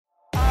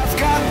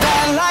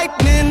that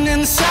lightning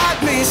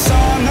inside me,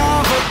 son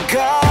of a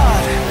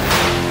god.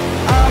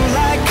 I'm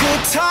like a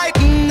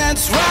titan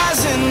that's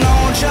rising,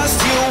 oh,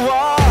 just you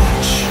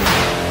watch.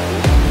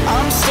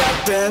 I'm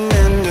stepping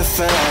into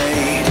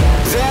fate,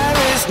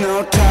 there is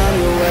no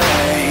time to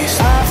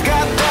waste. I've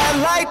got that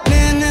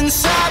lightning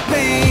inside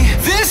me,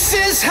 this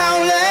is how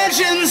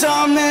legends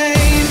are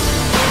made.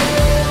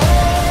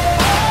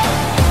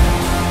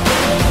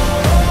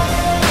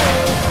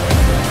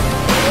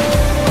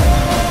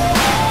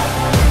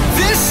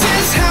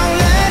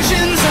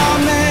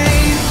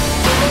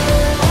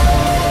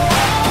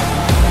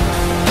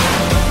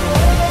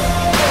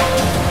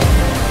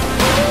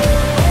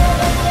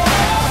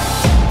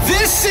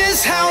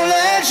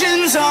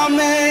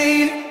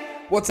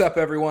 What's up,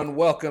 everyone?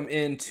 Welcome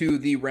into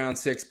the Round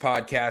 6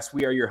 podcast.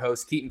 We are your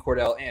hosts, Keaton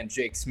Cordell and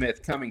Jake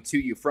Smith, coming to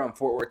you from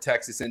Fort Worth,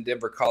 Texas and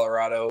Denver,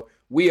 Colorado.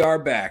 We are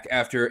back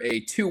after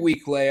a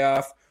 2-week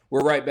layoff.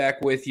 We're right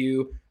back with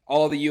you.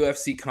 All the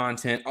UFC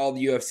content, all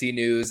the UFC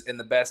news, and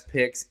the best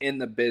picks in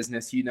the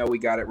business. You know we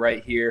got it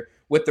right here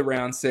with the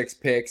Round 6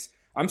 picks.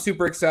 I'm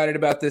super excited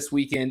about this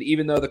weekend,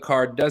 even though the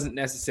card doesn't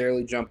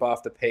necessarily jump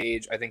off the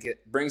page. I think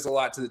it brings a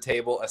lot to the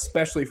table,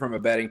 especially from a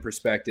betting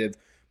perspective.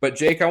 But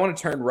Jake, I want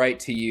to turn right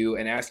to you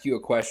and ask you a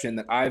question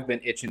that I've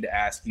been itching to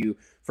ask you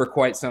for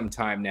quite some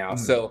time now.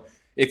 So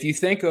if you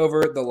think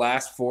over the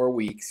last 4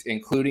 weeks,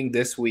 including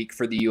this week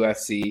for the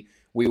UFC,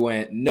 we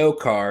went no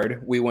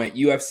card. We went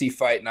UFC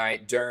Fight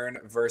Night, Dern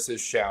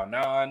versus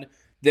Xiaonan.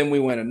 Then we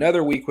went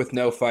another week with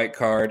no fight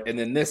card. And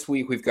then this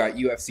week we've got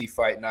UFC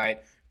Fight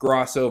Night,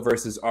 Grasso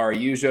versus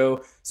Araujo.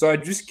 So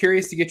I'm just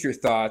curious to get your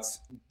thoughts.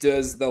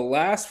 Does the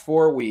last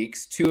 4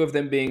 weeks, 2 of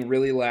them being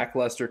really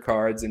lackluster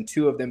cards and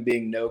 2 of them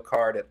being no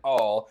card at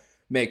all,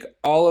 make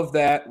all of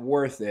that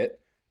worth it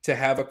to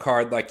have a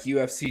card like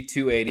UFC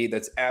 280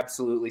 that's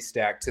absolutely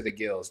stacked to the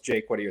gills?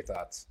 Jake, what are your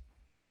thoughts?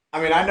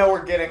 I mean, I know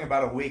we're getting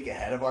about a week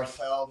ahead of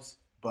ourselves,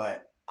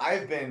 but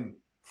I've been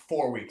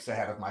 4 weeks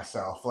ahead of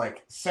myself.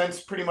 Like,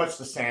 since pretty much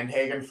the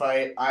Sandhagen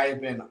fight,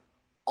 I've been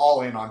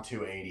all in on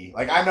 280.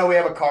 Like, I know we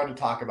have a card to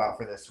talk about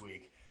for this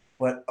week,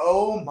 but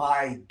oh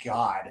my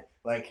God.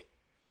 Like,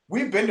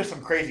 we've been to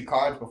some crazy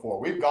cards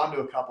before. We've gone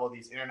to a couple of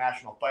these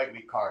International Fight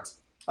Week cards.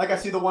 Like, I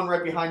see the one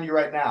right behind you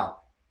right now.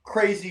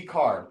 Crazy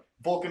card.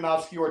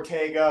 Volkanovski,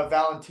 Ortega,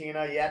 Valentina,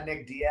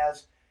 Yadnik,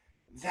 Diaz.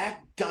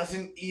 That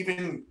doesn't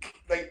even,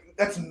 like,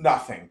 that's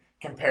nothing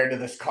compared to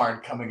this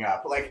card coming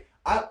up. Like,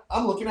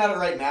 I'm looking at it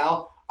right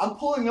now. I'm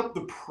pulling up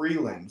the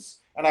prelims,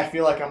 and I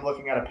feel like I'm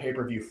looking at a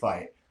pay-per-view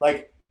fight.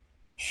 Like,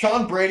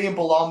 Sean Brady and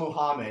Bilal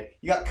Muhammad.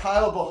 You got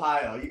Kyle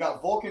Bohayo. You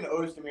got Volkan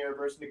Ozdemir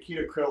versus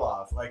Nikita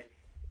Krylov. Like,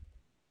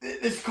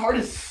 this card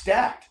is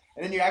stacked.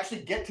 And then you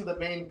actually get to the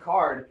main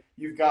card.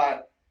 You've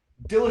got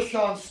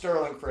Dillashaw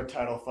Sterling for a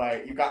title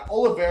fight. You've got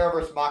Oliveira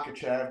versus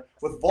Makhachev,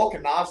 with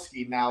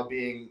Volkanovski now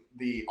being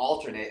the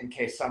alternate in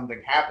case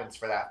something happens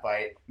for that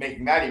fight,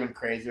 making that even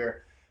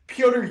crazier.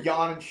 Piotr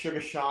Yan and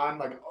Sugar Sean.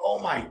 Like, oh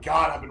my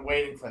God, I've been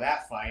waiting for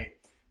that fight.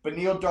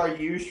 Beneil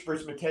Dariush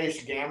versus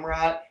Mateusz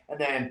Gamrot. And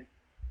then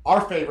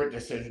our favorite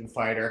decision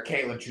fighter,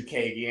 Caitlin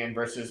Chukagian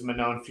versus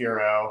Manon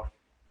Fiorot.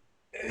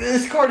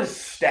 This card is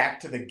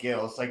stacked to the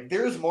gills. Like,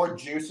 there's more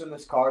juice in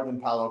this card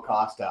than Paulo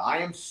Costa. I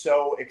am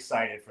so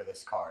excited for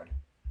this card.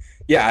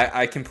 Yeah,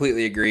 I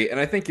completely agree. And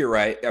I think you're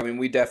right. I mean,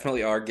 we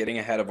definitely are getting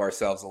ahead of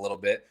ourselves a little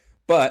bit.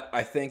 But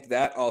I think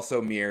that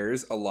also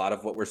mirrors a lot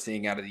of what we're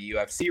seeing out of the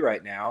UFC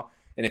right now.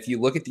 And if you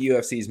look at the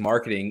UFC's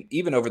marketing,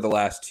 even over the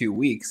last 2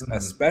 weeks,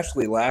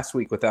 especially last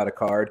week without a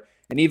card,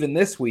 and even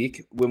this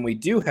week when we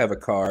do have a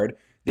card,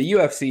 the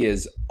UFC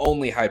is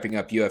only hyping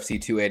up UFC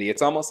 280.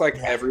 It's almost like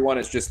everyone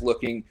is just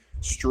looking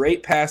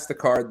straight past the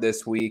card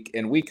this week,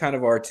 and we kind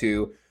of are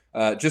too.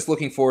 Just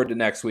looking forward to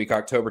next week,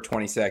 October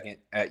 22nd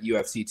at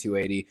UFC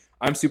 280.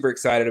 I'm super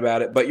excited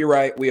about it, but you're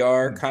right. We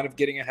are kind of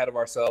getting ahead of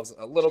ourselves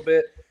a little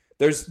bit.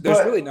 There's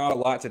really not a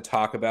lot to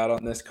talk about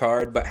on this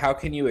card, but how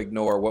can you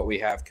ignore what we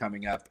have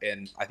coming up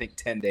in, I think,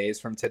 10 days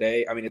from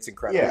today? I mean, it's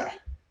incredible. Yeah.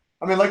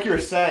 I mean, like you were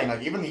saying,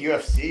 like, even the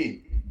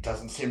UFC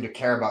doesn't seem to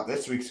care about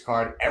this week's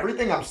card.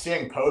 Everything I'm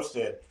seeing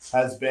posted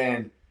has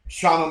been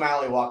Sean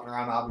O'Malley walking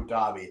around Abu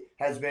Dhabi,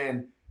 has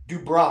been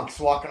Dubronx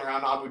walking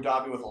around Abu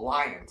Dhabi with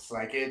Alliance.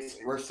 Like,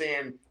 we're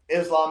seeing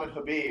Islam and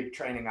Habib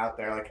training out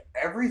there. Like,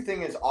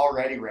 everything is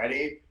already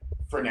ready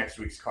for next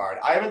week's card.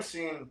 I haven't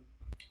seen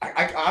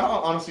I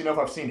don't honestly know if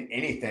I've seen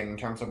anything in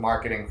terms of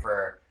marketing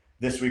for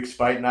this week's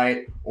fight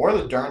night or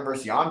the Dern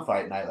versus Jan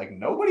fight night. Like,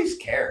 nobody's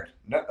cared.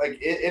 No, like,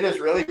 it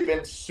has really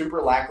been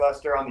super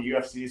lackluster on the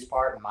UFC's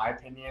part, in my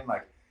opinion.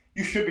 Like,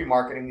 you should be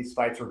marketing these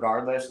fights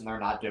regardless, and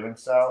they're not doing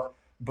so.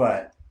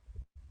 But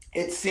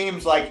it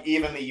seems like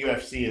even the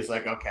UFC is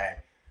like, okay,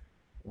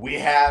 we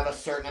have a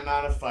certain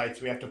amount of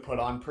fights we have to put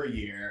on per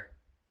year.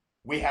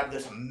 We have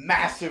this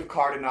massive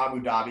card in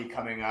Abu Dhabi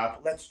coming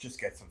up. Let's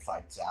just get some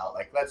fights out.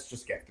 Like, let's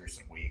just get through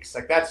some weeks.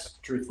 Like, that's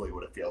truthfully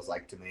what it feels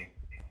like to me.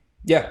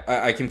 Yeah,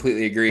 I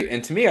completely agree.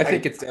 And to me, I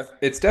think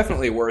it's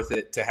definitely worth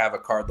it to have a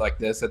card like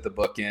this at the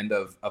bookend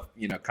of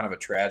kind of a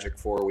tragic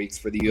 4 weeks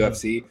for the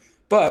UFC.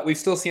 But we've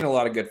still seen a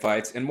lot of good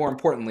fights, and more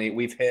importantly,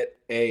 we've hit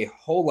a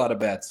whole lot of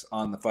bets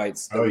on the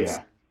fights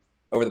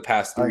over the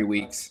past 3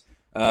 weeks.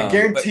 I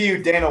guarantee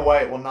you Dana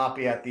White will not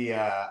be at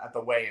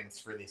the weigh-ins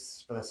for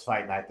this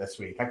fight night this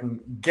week. I can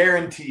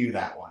guarantee you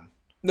that one.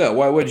 No,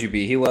 why would you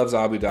be? He loves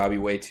Abu Dhabi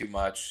way too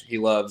much. He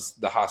loves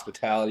the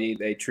hospitality.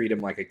 They treat him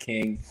like a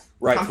king,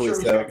 rightfully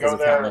so, because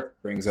of how much he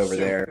brings over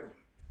there.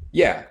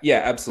 Yeah,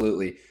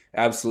 absolutely.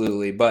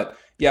 But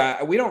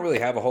yeah, we don't really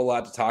have a whole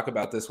lot to talk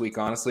about this week,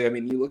 honestly. I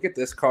mean, you look at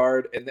this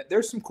card, and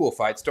there's some cool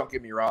fights. Don't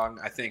get me wrong.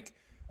 I think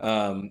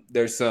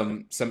there's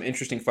some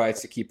interesting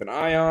fights to keep an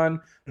eye on.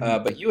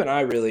 But you and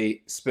I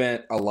really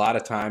spent a lot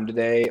of time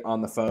today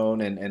on the phone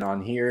and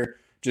on here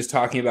just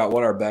talking about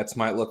what our bets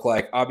might look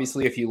like.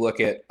 Obviously, if you look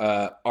at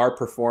our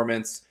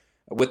performance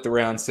with the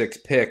round 6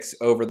 picks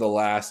over the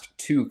last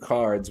 2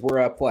 cards, we're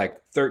up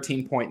like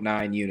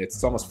 13.9 units.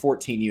 It's almost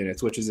 14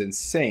 units, which is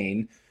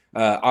insane.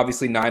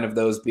 Obviously, 9 of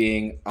those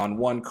being on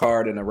one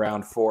card and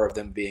around 4 of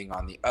them being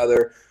on the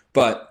other.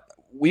 But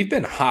we've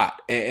been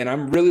hot, and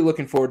I'm really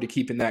looking forward to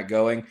keeping that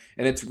going.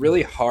 And it's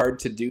really hard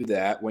to do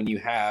that when you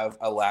have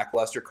a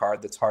lackluster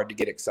card that's hard to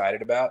get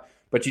excited about.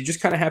 But you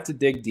just kind of have to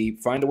dig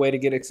deep, find a way to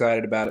get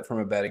excited about it from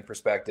a betting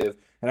perspective.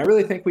 And I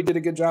really think we did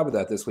a good job of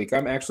that this week.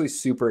 I'm actually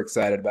super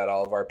excited about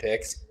all of our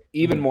picks,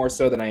 even more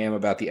so than I am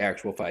about the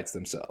actual fights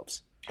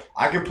themselves.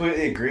 I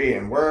completely agree.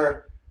 And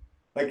we're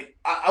like,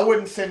 I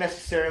wouldn't say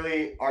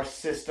necessarily our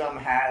system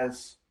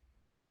has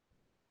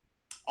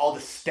all the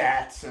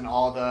stats and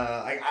all the,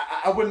 like,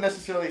 I wouldn't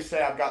necessarily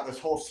say I've got this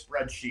whole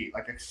spreadsheet,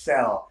 like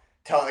Excel,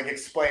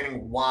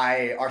 explaining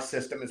why our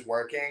system is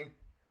working.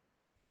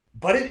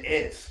 But it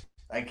is.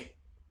 Like,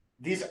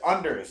 these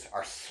unders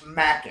are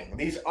smacking.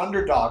 These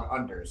underdog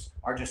unders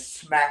are just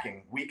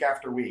smacking week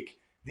after week.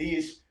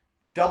 These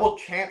double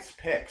chance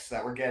picks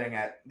that we're getting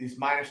at, these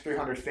minus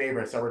 300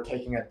 favorites that we're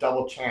taking at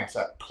double chance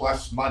at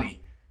plus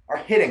money are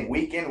hitting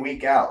week in,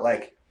 week out.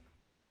 Like,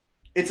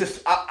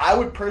 I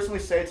would personally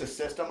say it's a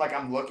system. Like,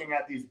 I'm looking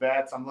at these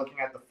bets, I'm looking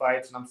at the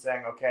fights, and I'm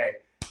saying, okay,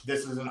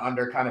 this is an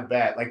under kind of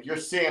bet. Like, you're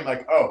seeing,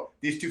 like, oh,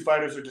 these 2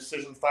 fighters are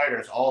decision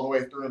fighters all the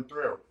way through and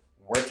through.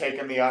 We're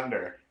taking the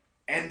under.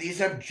 And these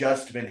have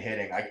just been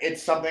hitting. Like,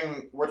 it's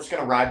something, we're just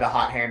going to ride the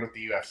hot hand with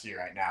the UFC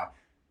right now.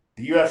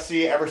 The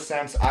UFC, ever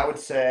since, I would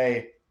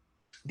say,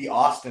 the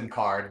Austin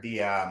card, the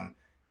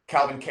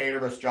Calvin Kattar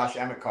versus Josh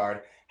Emmett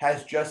card,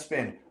 has just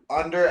been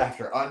under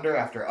after under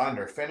after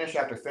under, finish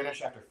after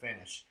finish after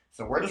finish.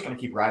 So we're just going to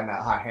keep riding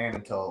that hot hand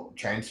until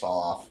chains fall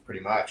off,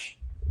 pretty much.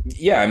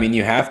 Yeah, I mean,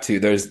 you have to.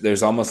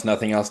 There's almost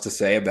nothing else to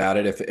say about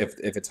it. If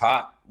it's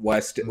hot,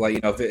 West, like,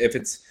 you know,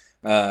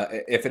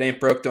 if it ain't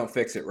broke, don't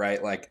fix it,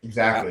 right? Like,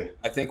 exactly.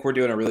 I think we're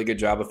doing a really good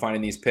job of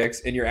finding these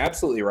picks, and you're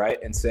absolutely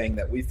right in saying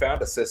that we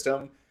found a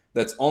system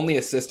that's only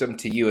a system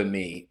to you and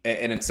me,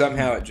 and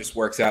somehow it just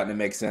works out and it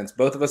makes sense.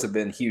 Both of us have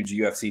been huge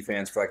UFC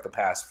fans for like the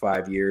past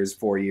 4 years.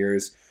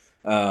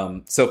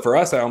 So for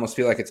us, I almost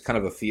feel like it's kind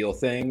of a feel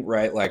thing,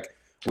 right? Like,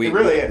 it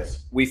really is.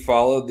 We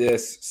follow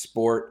this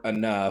sport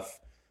enough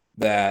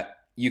that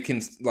you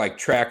can like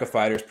track a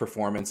fighter's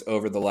performance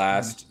over the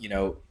last,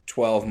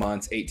 12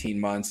 months, 18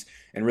 months,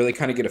 and really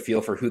kind of get a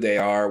feel for who they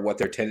are, what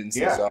their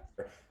tendencies are.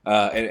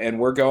 And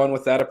we're going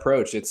with that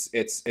approach.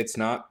 It's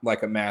not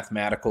like a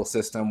mathematical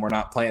system. We're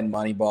not playing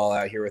Moneyball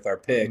out here with our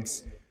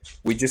picks.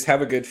 We just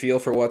have a good feel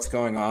for what's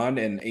going on.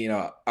 And,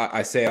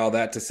 I say all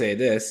that to say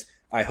this.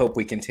 I hope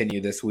we continue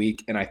this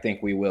week, and I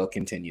think we will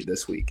continue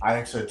this week. I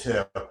think so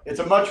too. It's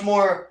a much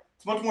more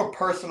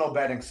personal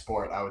betting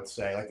sport, I would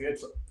say. Like,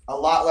 it's a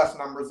lot less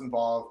numbers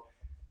involved.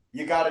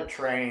 You got to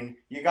train.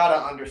 You got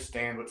to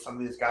understand what some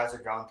of these guys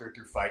are going through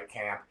fight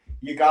camp.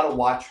 You got to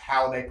watch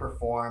how they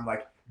perform.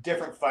 Like,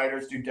 different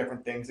fighters do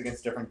different things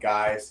against different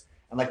guys.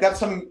 And, like, that's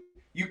something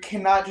you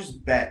cannot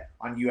just bet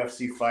on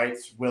UFC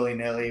fights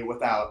willy-nilly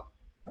without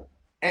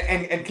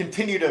and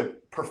continue to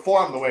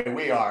perform the way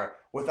we are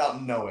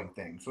without knowing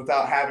things,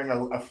 without having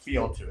a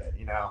feel to it,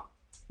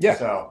 Yeah.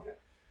 So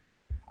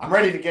I'm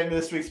ready to get into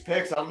this week's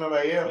picks. I don't know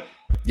about you.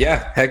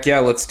 Yeah, heck yeah,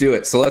 let's do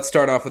it. So let's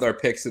start off with our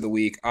picks of the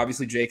week.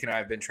 Obviously, Jake and I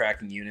have been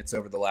tracking units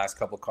over the last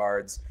couple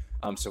cards.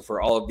 So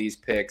for all of these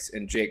picks,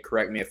 and Jake,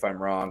 correct me if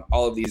I'm wrong,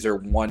 all of these are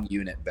 1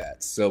 unit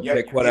bets. So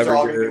pick whatever. These are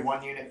all going to be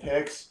 1 unit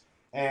picks.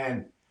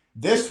 And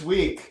this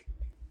week,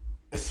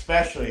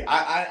 especially,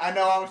 I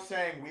know I was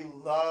saying we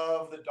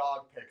love the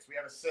dog picks. We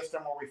have a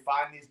system where we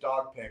find these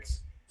dog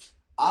picks.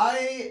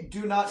 I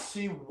do not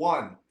see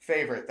one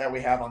favorite that we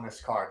have on this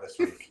card this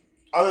week.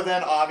 Other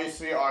than,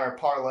 obviously, our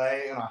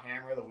parlay and our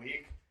hammer of the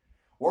week.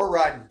 We're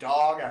riding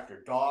dog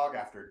after dog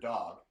after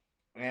dog.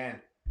 And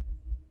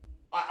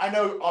I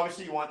know,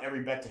 obviously, you want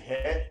every bet to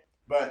hit.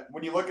 But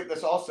when you look at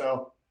this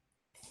also,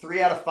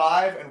 3 out of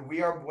 5, and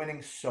we are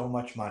winning so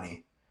much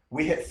money.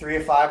 We hit 3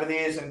 of 5 of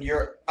these, and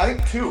I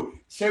think 2.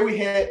 Say we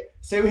hit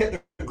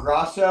the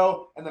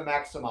Grasso and the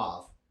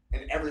Maximov,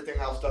 and everything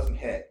else doesn't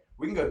hit.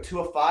 We can go 2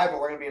 of 5, and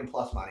we're going to be in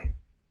plus money.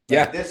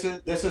 Yeah. This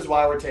is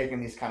why we're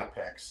taking these kind of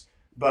picks.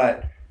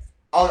 But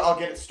I'll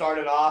get it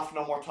started off.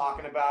 No more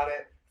talking about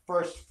it.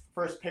 First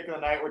first pick of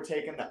the night, we're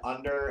taking the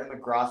under in the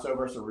Grasso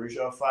versus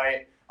Araujo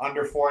fight,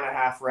 under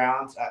 4.5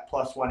 rounds at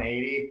plus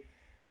 180.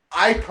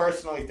 I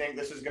personally think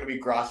this is going to be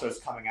Grasso's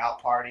coming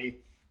out party.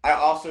 I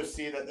also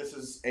see that this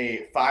is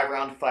a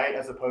 5-round fight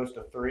as opposed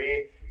to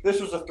 3.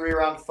 This was a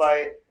 3-round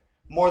fight.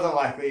 More than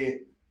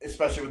likely,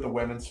 especially with the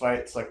women's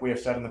fights, like we have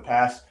said in the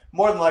past,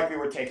 more than likely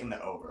we're taking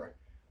the over.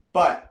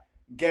 But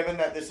given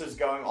that this is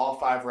going all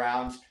 5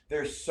 rounds,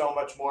 there's so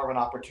much more of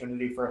an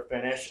opportunity for a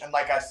finish. And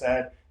like I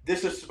said,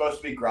 this is supposed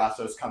to be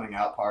Grasso's coming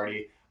out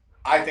party.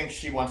 I think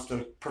she wants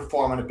to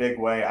perform in a big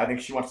way. I think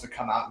she wants to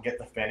come out and get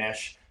the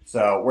finish.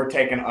 So we're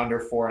taking under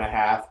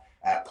 4.5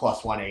 at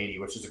plus 180,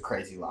 which is a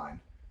crazy line.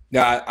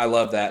 Yeah, I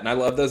love that. And I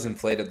love those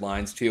inflated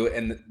lines too.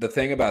 And the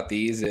thing about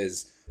these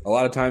is a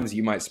lot of times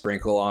you might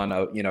sprinkle on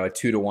a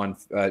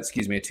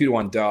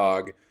 2-to-1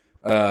 dog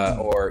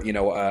or,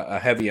 a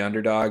heavy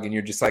underdog. And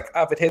you're just like,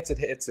 oh, if it hits, it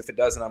hits. If it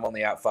doesn't, I'm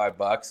only out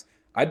 $5.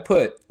 I'd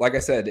put, like I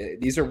said,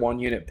 these are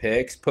 1-unit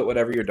picks. Put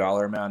whatever your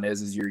dollar amount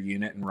is as your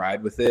unit and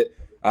ride with it.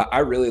 I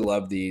really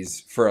love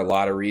these for a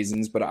lot of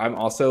reasons, but I'm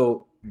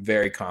also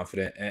very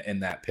confident in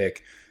that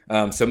pick.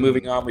 So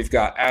moving on, we've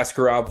got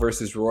Askarov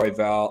versus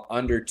Royval,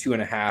 under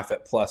 2.5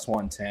 at plus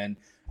 110.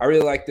 I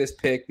really like this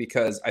pick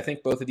because I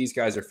think both of these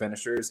guys are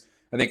finishers.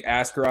 I think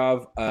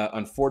Askarov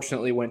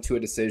unfortunately went to a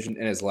decision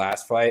in his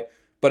last fight,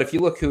 but if you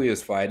look who he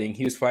was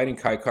fighting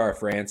Kai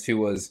Kara-France, who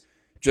was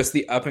just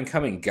the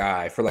up-and-coming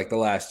guy for like the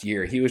last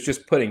year. He was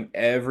just putting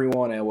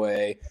everyone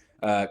away,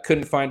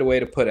 couldn't find a way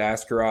to put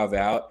Askarov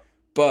out.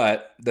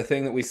 But the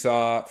thing that we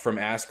saw from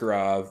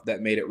Askarov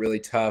that made it really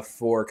tough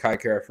for Kai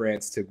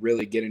Kara-France to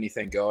really get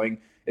anything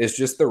going is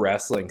just the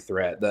wrestling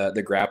threat,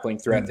 the grappling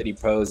threat that he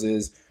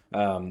poses.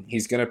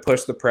 He's going to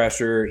push the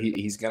pressure.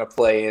 He's going to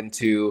play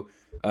into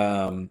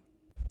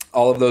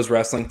all of those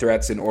wrestling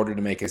threats in order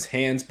to make his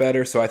hands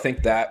better. So I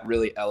think that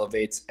really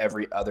elevates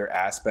every other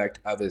aspect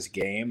of his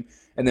game.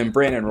 And then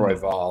Brandon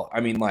Royval, I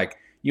mean, like,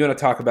 you want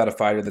to talk about a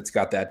fighter that's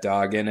got that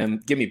dog in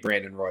him? Give me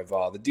Brandon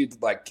Royval. The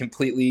dude, like,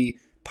 completely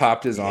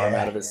popped his arm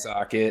out of his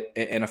socket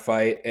in a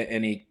fight,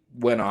 and he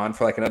went on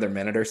for like another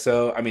minute or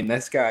so. I mean,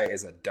 this guy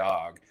is a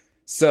dog.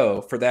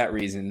 So for that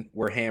reason,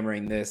 we're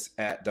hammering this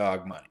at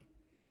dog money.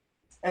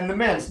 And the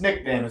man's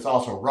nickname is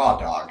also Raw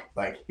Dog.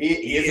 Like,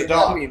 he is a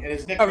dog, and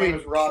his nickname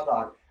is Raw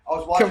Dog. I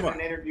was watching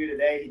an interview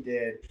today he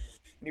did,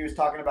 and he was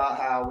talking about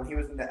how when he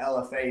was in the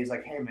LFA, he's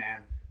like, hey,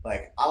 man,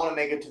 like, I want to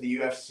make it to the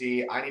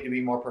UFC. I need to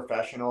be more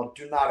professional.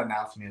 Do not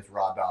announce me as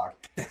Raw Dog.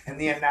 And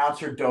the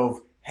announcer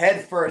dove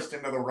head first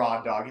into the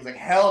Raw Dog. He's like,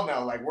 hell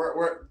no, like,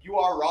 you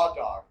are Raw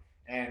Dog.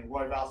 And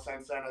Royval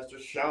since then has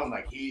just shown,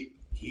 like,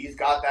 he's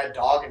got that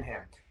dog in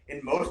him. In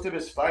most of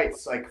his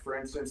fights, like, for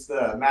instance,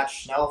 the Matt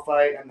Schnell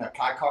fight and the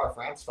Kai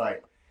Kara-France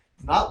fight,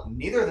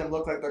 neither of them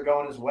look like they're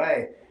going his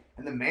way.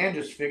 And the man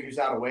just figures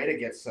out a way to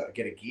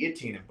get a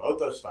guillotine in both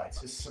those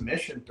fights. His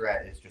submission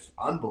threat is just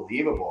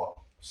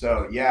unbelievable.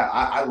 So, yeah,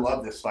 I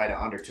love this fight at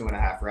under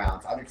 2.5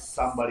 rounds. I think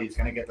somebody's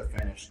going to get the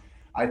finish.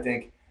 I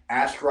think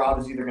Askarov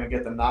is either going to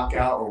get the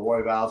knockout or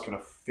Royval is going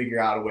to figure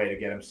out a way to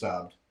get him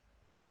subbed.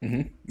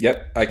 Mm-hmm.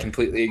 Yep, I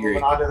completely agree.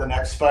 Moving on to the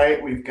next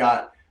fight, we've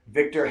got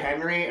Victor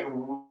Henry,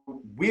 and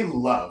we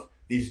love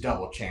these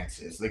double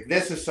chances. Like,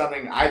 this is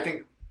something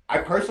I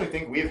personally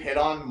think we've hit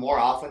on more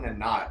often than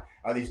not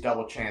are these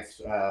double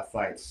chance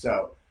fights.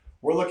 So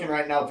we're looking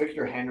right now,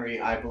 Victor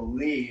Henry, I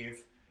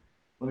believe,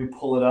 let me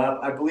pull it up.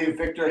 I believe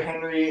Victor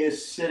Henry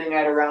is sitting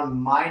at around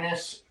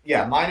minus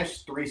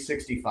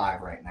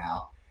 365 right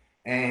now.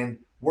 And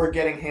we're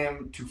getting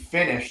him to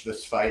finish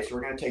this fight. So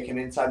we're going to take him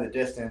inside the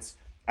distance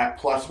at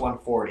plus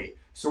 140.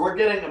 So we're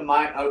getting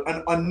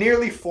a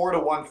nearly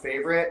 4-to-1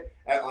 favorite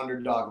at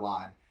underdog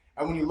line.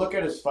 And when you look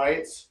at his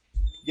fights,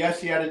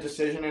 yes, he had a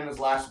decision in his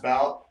last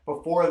bout.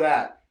 Before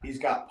that, he's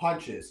got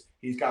punches.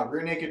 He's got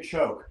rear naked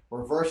choke,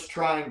 reverse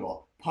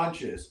triangle,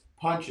 punches,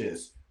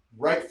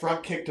 right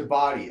front kick to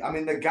body. I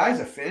mean, the guy's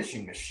a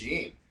finishing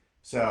machine.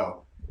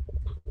 So,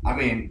 I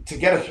mean, to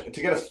get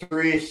a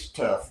 3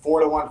 to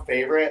 4-to-1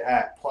 favorite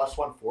at plus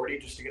 140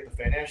 just to get the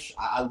finish,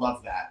 I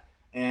love that.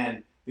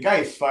 And the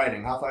guy he's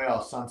fighting,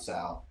 Rafael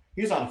Sunsao,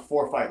 he's on a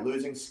 4-fight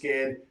losing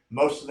skid.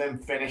 Most of them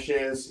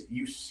finishes.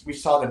 We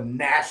saw the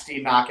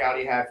nasty knockout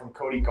he had from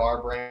Cody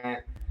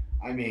Garbrandt.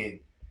 I mean,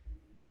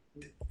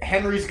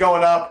 Henry's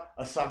going up,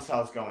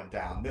 Assunção's going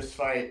down. This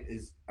fight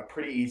is a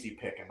pretty easy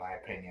pick, in my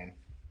opinion.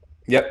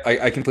 Yep,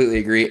 I completely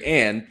agree.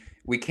 And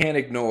we can't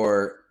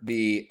ignore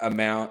the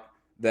amount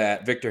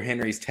that Victor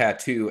Henry's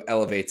tattoo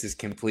elevates his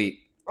complete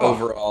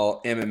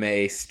overall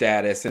MMA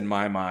status in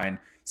my mind.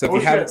 So if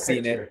you haven't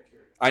seen it,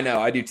 I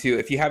know, I do too.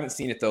 If you haven't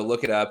seen it, though,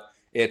 look it up.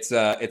 It's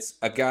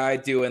a guy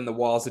doing the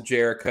Walls of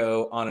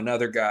Jericho on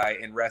another guy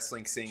in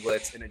wrestling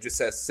singlets, and it just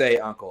says, "Say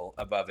Uncle"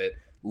 above it.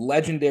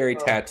 Legendary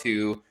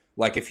tattoo.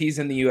 Like, if he's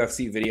in the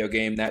UFC video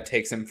game, that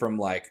takes him from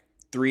like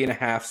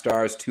 3.5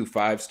 stars to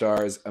 5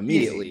 stars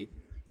immediately.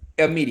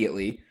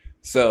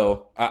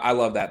 So I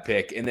love that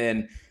pick. And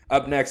then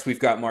up next, we've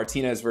got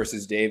Martinez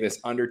versus Davis,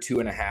 under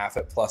 2.5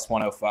 at plus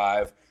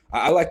 105.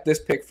 I like this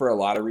pick for a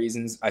lot of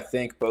reasons. I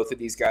think both of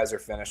these guys are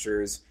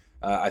finishers.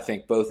 I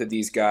think both of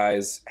these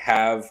guys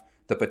have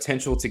the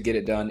potential to get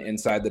it done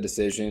inside the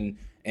decision.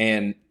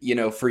 And,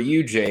 for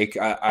you, Jake,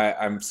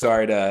 I'm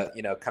sorry to,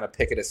 kind of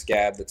pick at a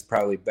scab that's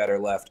probably better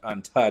left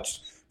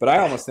untouched. But I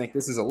almost think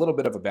this is a little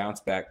bit of a bounce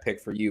back pick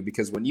for you,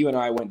 because when you and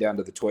I went down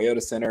to the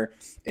Toyota Center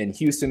in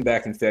Houston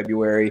back in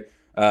February,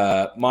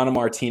 Mana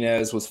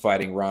Martinez was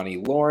fighting Ronnie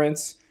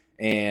Lawrence,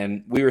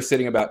 and we were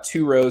sitting about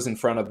 2 rows in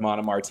front of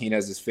Mana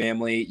Martinez's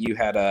family. You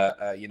had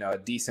a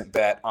decent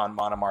bet on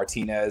Mana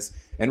Martinez,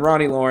 and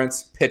Ronnie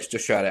Lawrence pitched a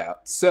shutout.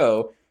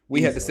 So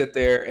we had to sit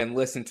there and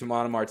listen to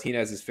Mana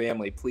Martinez's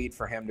family plead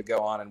for him to go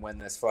on and win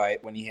this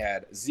fight when he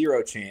had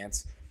 0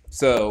 chance.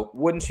 So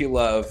wouldn't you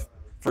love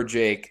for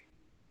Jake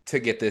to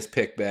get this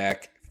pick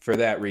back? For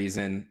that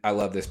reason, I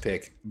love this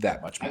pick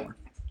that much more.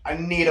 I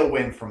need a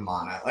win from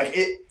Mana.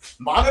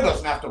 Mana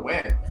doesn't have to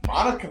win.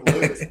 Mana can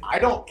lose. I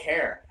don't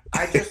care.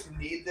 I just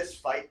need this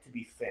fight to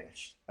be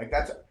finished.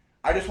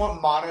 I just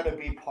want Mana to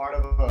be part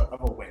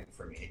of a win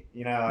for me.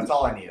 That's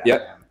all I need out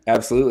of him.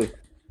 Absolutely.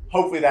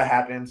 Hopefully that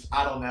happens.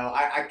 I don't know.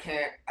 I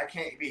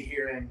can't be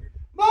hearing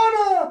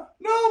Mana,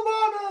 no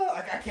Mana.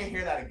 I can't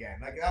hear that again.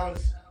 That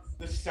was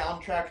the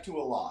soundtrack to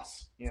a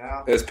loss. It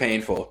was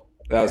painful.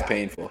 That was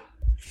painful.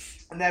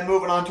 And then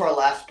moving on to our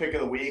last pick of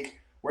the week,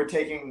 we're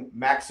taking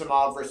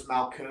Maximov versus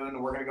Malkoun.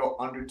 We're going to go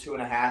under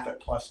 2.5 at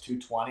plus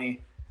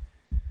 220.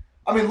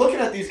 I mean, looking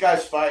at these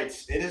guys'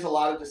 fights, it is a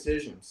lot of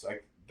decisions.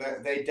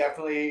 They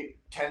definitely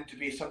tend to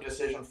be some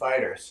decision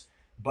fighters.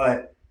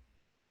 But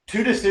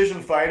 2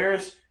 decision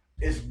fighters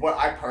is what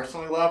I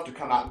personally love to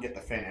come out and get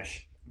the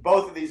finish.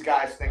 Both of these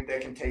guys think they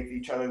can take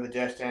each other the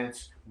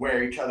distance,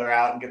 wear each other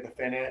out, and get the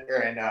finish,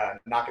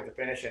 not get the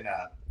finish and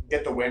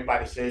get the win by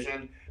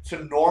decision.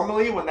 So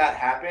normally when that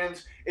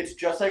happens, it's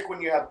just like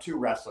when you have 2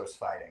 wrestlers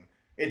fighting.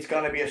 It's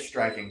going to be a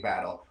striking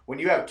battle. When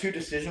you have 2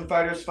 decision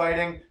fighters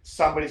fighting,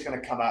 somebody's going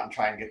to come out and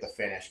try and get the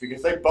finish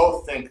because they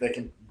both think they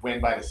can win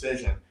by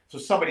decision. So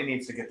somebody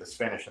needs to get this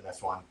finish in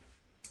this one.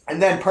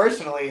 And then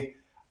personally,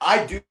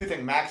 I do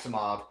think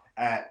Maximov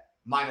at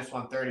minus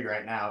 130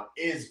 right now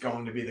is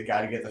going to be the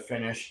guy to get the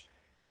finish.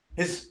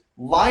 His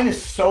line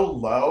is so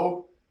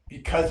low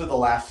because of the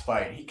last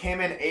fight. He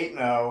came in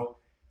 8-0,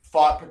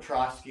 fought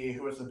Petrosky,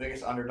 who was the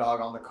biggest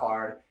underdog on the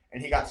card,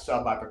 and he got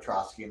subbed by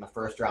Petrosky in the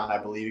first round. I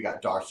believe he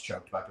got Darce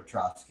choked by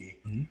Petrosky.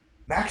 Mm-hmm.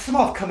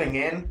 Maximov coming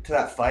in to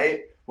that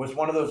fight was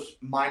one of those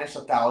minus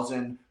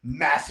 1,000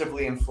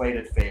 massively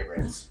inflated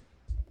favorites.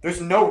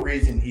 There's no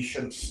reason he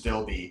shouldn't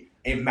still be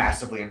a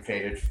massively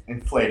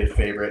inflated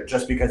favorite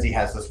just because he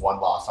has this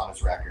one loss on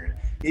his record.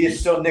 He is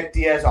still Nick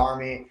Diaz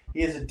Army.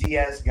 He is a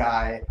Diaz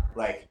guy.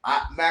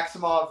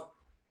 Maximov,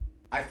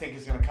 I think,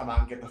 is going to come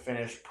out and get the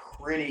finish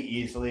pretty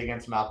easily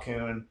against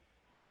Malkoun.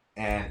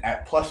 And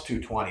at plus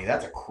 220,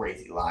 that's a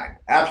crazy line.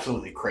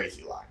 Absolutely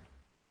crazy line.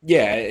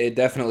 Yeah, it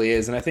definitely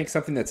is. And I think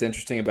something that's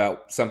interesting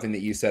about something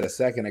that you said a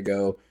second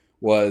ago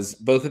was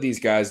both of these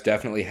guys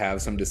definitely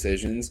have some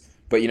decisions.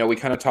 But, we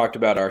kind of talked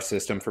about our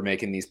system for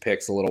making these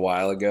picks a little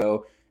while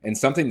ago. And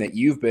something that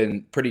you've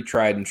been pretty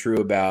tried and true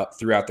about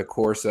throughout the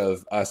course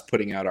of us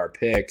putting out our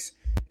picks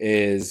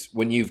is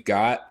when you've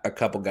got a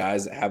couple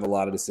guys that have a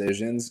lot of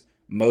decisions,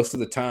 most of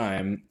the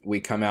time we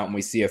come out and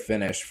we see a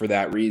finish. For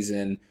that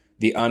reason,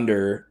 the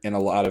under in a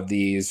lot of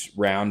these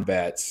round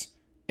bets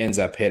ends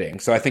up hitting.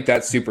 So I think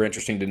that's super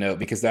interesting to note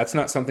because that's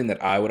not something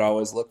that I would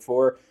always look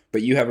for,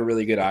 but you have a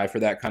really good eye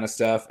for that kind of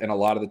stuff. And a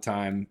lot of the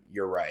time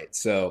you're right.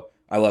 So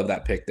I love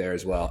that pick there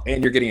as well.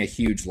 And you're getting a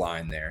huge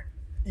line there.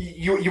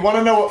 You want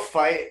to know what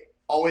fight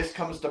always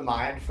comes to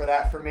mind for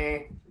that for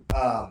me?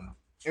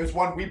 It was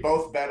one we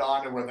both bet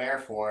on and were there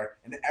for.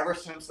 And ever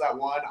since that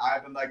one,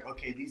 I've been like,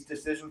 okay, these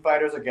decision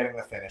fighters are getting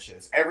the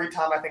finishes. Every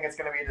time I think it's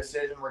going to be a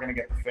decision, we're going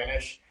to get the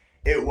finish.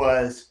 It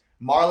was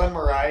Marlon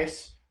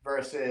Moraes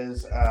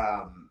versus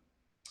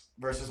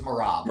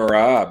Merab.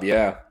 Merab,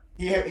 yeah.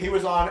 He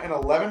was on an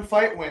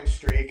 11-fight win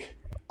streak,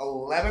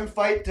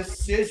 11-fight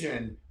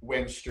decision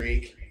win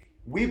streak.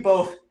 We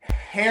both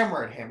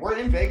hammered him. We're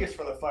in Vegas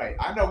for the fight.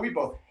 I know we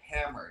both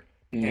hammered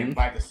him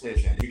by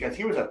decision because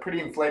he was a pretty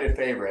inflated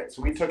favorite.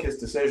 So we took his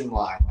decision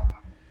line.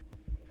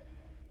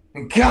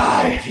 And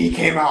God, he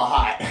came out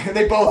hot.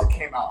 They both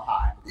came out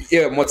hot.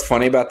 Yeah, and what's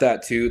funny about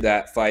that, too,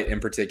 that fight in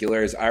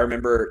particular, is I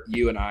remember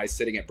you and I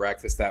sitting at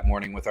breakfast that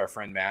morning with our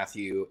friend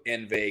Matthew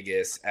in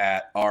Vegas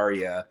at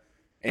Aria,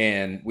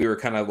 and we were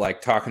kind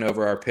of talking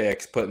over our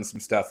picks, putting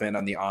some stuff in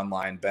on the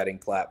online betting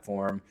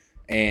platform,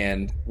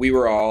 and we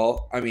were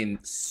all,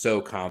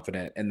 so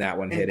confident in that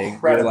one hitting.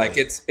 We were like,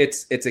 it's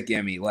a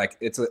gimme.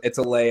 It's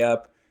a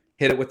layup.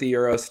 Hit it with the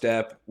Euro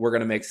step. We're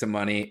going to make some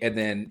money. And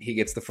then he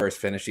gets the first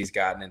finish he's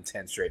gotten in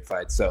 10 straight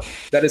fights. So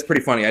that is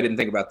pretty funny. I didn't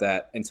think about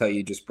that until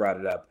you just brought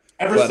it up.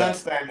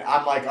 Since then,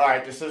 I'm like, all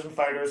right, decision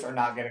fighters are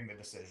not getting the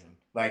decision.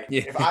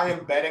 If I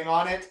am betting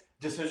on it,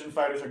 decision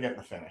fighters are getting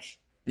the finish.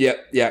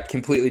 Yeah.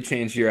 Completely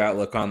changed your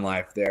outlook on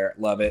life there.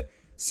 Love it.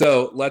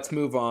 So let's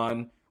move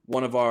on.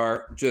 One of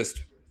our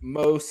just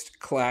most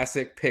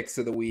classic picks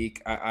of the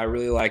week. I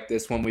really like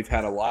this one. We've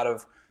had a lot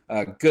of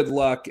good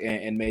luck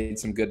and made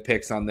some good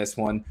picks on this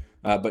one.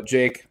 But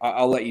Jake,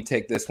 I'll let you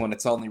take this one.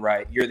 It's only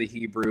right. You're the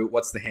Hebrew.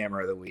 What's the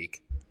hammer of the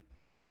week?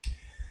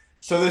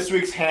 So this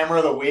week's Hammer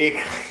of the Week,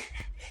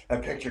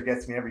 that picture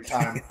gets me every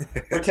time.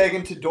 We're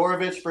taking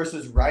Todorovic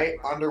versus Wright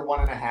under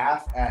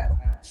 1.5 at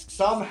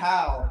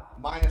somehow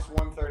minus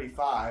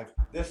 135.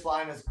 This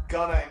line is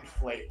gonna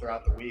inflate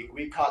throughout the week.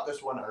 We caught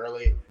this one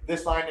early.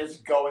 This line is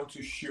going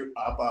to shoot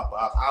up.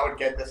 I would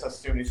get this as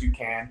soon as you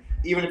can.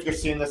 Even if you're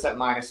seeing this at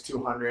minus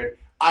 200,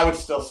 I would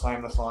still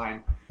slam this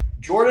line.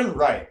 Jordan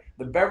Wright,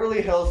 the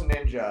Beverly Hills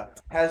Ninja,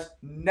 has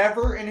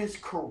never in his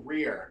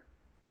career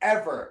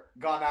ever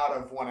gone out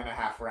of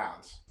 1.5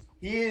 rounds.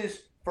 He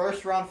is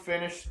first round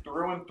finish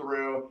through and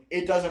through.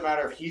 It doesn't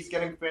matter if he's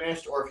getting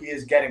finished or if he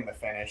is getting the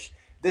finish.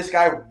 This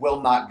guy will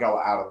not go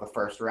out of the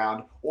first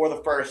round or the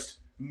first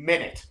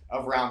minute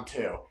of round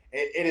 2.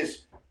 It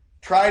is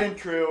tried and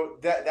true.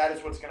 That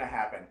is what's going to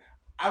happen.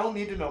 I don't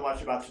need to know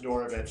much about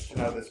Todorovic to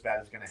know this bet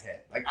is going to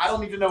hit. Like, I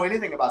don't need to know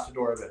anything about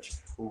Todorovic.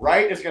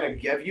 Wright is going to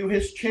give you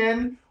his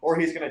chin or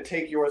he's going to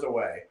take yours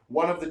away.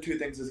 One of the two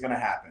things is going to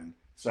happen.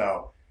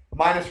 So,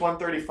 minus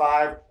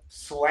 135,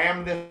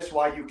 slam this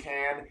while you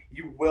can.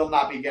 You will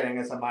not be getting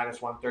this at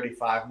minus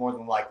 135, more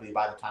than likely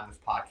by the time this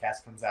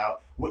podcast comes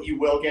out. What you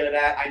will get it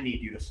at, I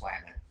need you to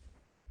slam it.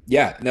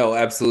 Yeah, no,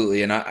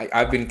 absolutely. And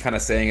I've been kind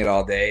of saying it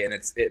all day, and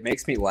it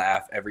makes me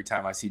laugh every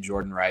time I see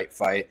Jordan Wright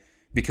fight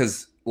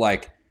because,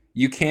 like,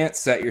 you can't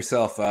set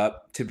yourself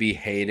up to be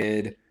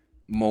hated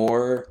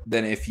more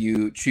than if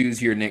you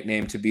choose your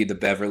nickname to be the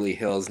Beverly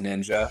Hills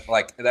Ninja.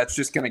 Like, that's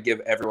just going to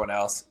give everyone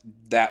else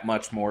that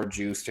much more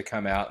juice to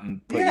come out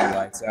and put your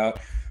lights out.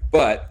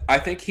 But I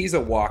think he's a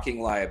walking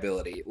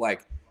liability.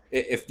 Like,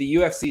 if the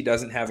UFC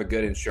doesn't have a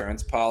good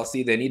insurance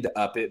policy, they need to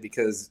up it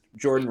because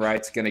Jordan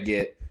Wright's going to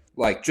get,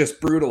 like, just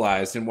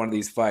brutalized in one of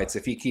these fights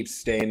if he keeps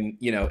staying,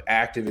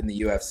 active in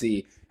the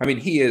UFC. I mean,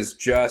 he is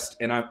just,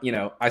 and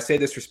I say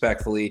this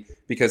respectfully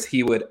because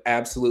he would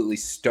absolutely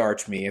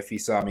starch me if he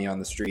saw me on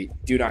the street.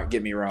 Do not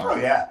get me wrong. Oh,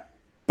 yeah.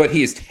 But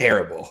he is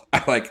terrible.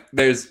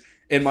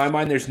 In my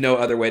mind, there's no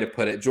other way to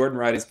put it. Jordan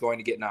Wright is going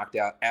to get knocked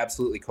out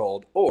absolutely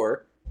cold,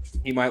 or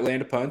he might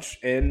land a punch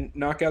and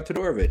knock out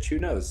Todorovic. Who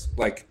knows?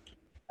 Like,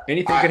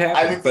 anything could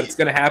happen, but it's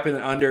going to happen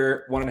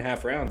under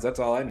 1.5 rounds. That's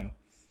all I know.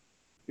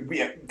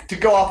 Yeah, to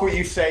go off what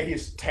you say,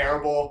 he's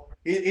terrible.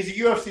 He's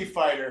a UFC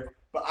fighter,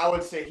 but I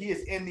would say he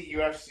is in the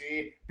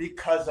UFC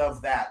because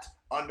of that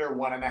under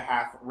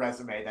 1.5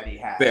 resume that he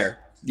has. Fair.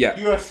 Yeah.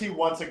 UFC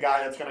wants a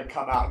guy that's going to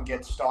come out and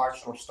get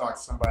starched or start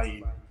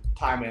somebody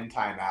time in,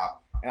 time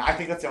out. And I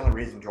think that's the only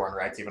reason Jordan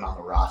Wright's even on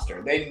the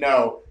roster. They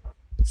know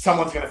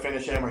someone's going to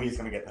finish him or he's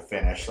going to get the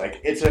finish. Like,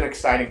 it's an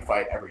exciting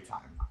fight every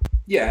time.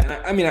 Yeah, and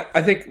I mean,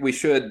 I think we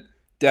should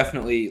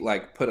definitely,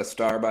 like, put a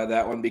star by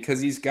that one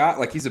because he's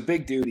a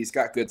big dude. He's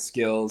got good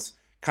skills,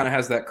 kind of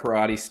has that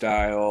karate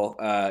style,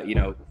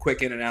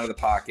 quick in and out of the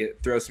pocket,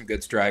 throws some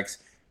good strikes,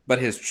 but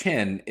his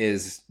chin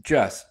is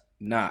just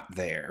not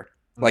there.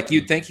 Like,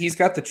 you'd think he's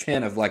got the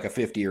chin of, like, a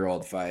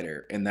 50-year-old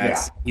fighter, and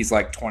he's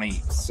like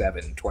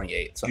 27,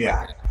 28, something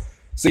like that.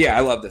 So, yeah,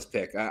 I love this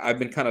pick. I've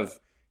been kind of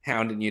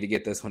hounding you to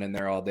get this one in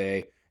there all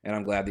day, and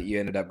I'm glad that you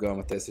ended up going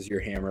with this as your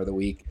hammer of the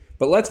week.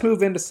 But let's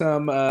move into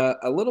some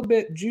a little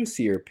bit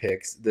juicier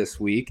picks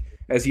this week.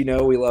 As you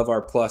know, we love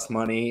our plus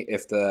money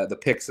if the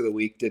picks of the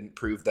week didn't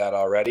prove that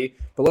already.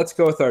 But let's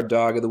go with our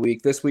dog of the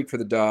week. This week for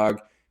the dog,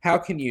 how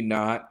can you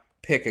not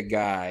pick a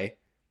guy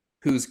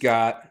who's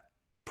got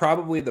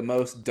probably the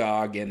most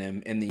dog in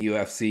him in the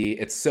UFC?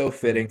 It's so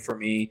fitting for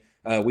me.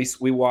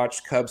 We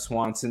watched Cub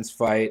Swanson's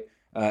fight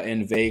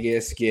in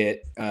Vegas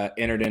get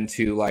entered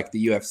into, like,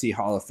 the UFC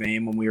Hall of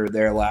Fame when we were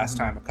there last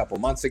time a couple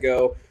months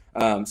ago.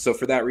 So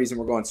for that reason,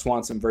 we're going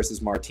Swanson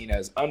versus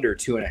Martinez under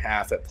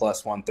 2.5 at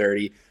plus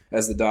 130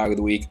 as the dog of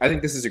the week. I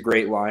think this is a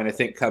great line. I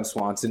think Cub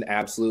Swanson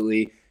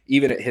absolutely,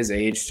 even at his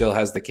age, still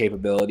has the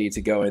capability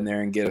to go in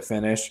there and get a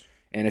finish.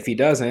 And if he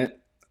doesn't,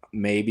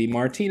 maybe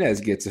Martinez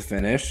gets a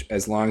finish.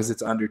 As long as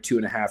it's under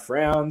 2.5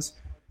 rounds,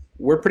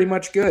 we're pretty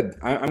much good.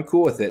 I'm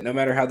cool with it, no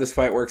matter how this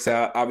fight works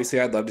out. Obviously,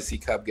 I'd love to see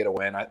Cub get a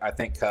win. I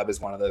think Cub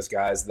is one of those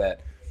guys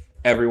that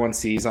everyone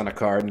sees on a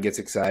card and gets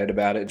excited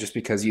about it just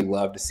because you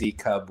love to see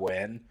Cub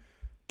win.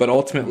 But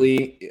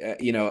ultimately,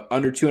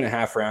 under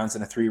 2.5 rounds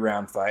in a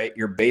 3-round fight,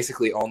 you're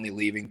basically only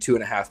leaving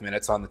 2.5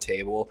 minutes on the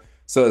table.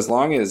 So as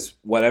long as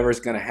whatever's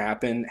going to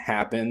happen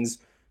happens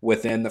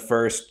within the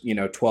first,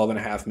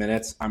 12.5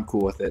 minutes, I'm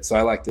cool with it. So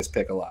I like this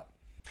pick a lot.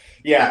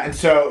 Yeah, and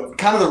so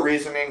kind of the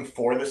reasoning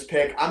for this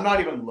pick, I'm not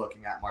even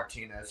looking at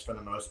Martinez for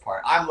the most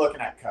part. I'm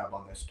looking at Cub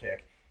on this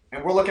pick.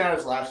 And we're looking at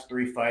his last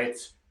 3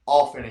 fights,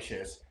 all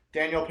finishes.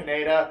 Daniel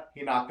Pineda,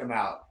 he knocked him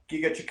out.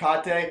 Giga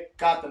Chikate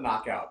got the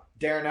knockout.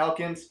 Darren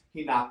Elkins,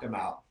 he knocked him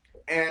out.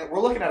 And we're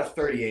looking at a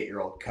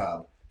 38-year-old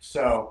Cub.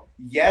 So,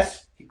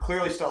 yes, he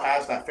clearly still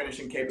has that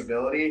finishing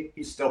capability.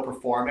 He's still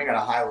performing at a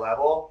high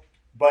level,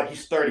 but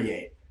he's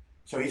 38.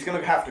 So he's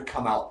going to have to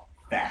come out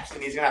fast,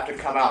 and he's going to have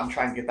to come out and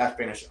try and get that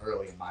finish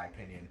early, in my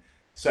opinion.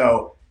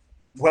 So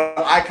what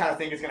I kind of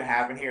think is going to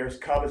happen here is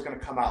Cub is going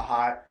to come out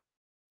hot.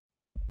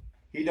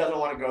 He doesn't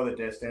want to go the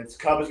distance.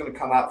 Cub is going to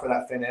come out for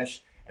that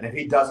finish, and if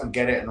he doesn't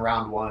get it in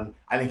round 1,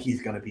 I think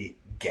he's going to be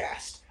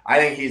gassed. I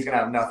think he's going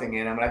to have nothing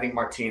in him, and I think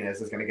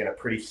Martinez is going to get a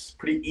pretty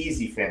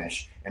easy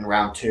finish in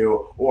round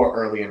 2 or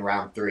early in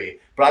round 3.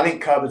 But I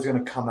think Cub is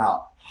going to come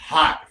out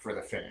hot for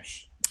the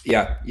finish.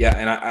 Yeah,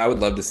 and I would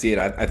love to see it.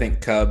 I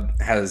think Cub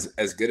has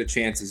as good a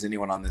chance as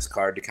anyone on this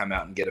card to come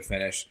out and get a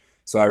finish.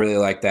 So I really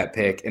like that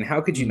pick. And how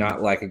could you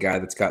not like a guy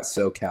that's got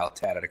SoCal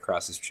tatted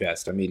across his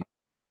chest? I mean,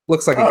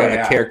 looks like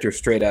a character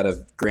straight out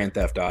of Grand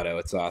Theft Auto.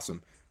 It's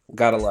awesome.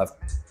 Gotta love.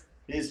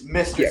 He's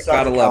Mr. Yeah,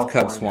 gotta love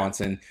Cub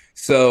Swanson.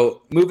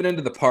 So moving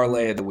into the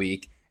parlay of the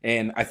week,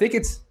 and I think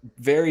it's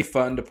very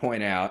fun to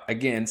point out,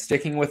 again,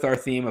 sticking with our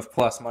theme of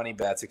plus money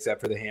bets,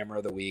 except for the hammer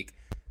of the week,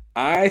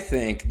 I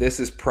think this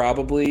is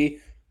probably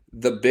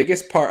the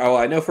biggest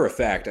I know for a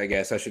fact, I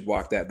guess I should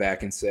walk that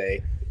back and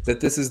say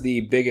that this is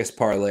the biggest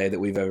parlay that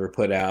we've ever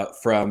put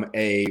out from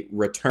a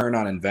return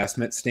on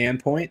investment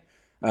standpoint,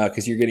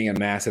 because you're getting a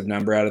massive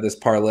number out of this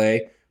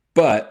parlay.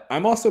 But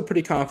I'm also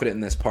pretty confident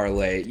in this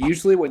parlay.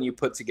 Usually when you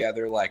put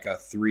together like a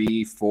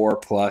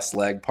 3-4 plus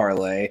leg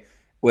parlay,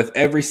 with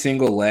every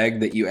single leg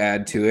that you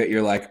add to it,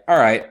 you're like, all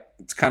right,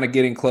 it's kind of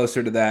getting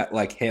closer to that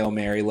like Hail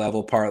Mary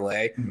level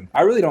parlay. Mm-hmm.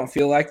 I really don't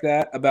feel like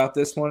that about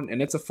this one,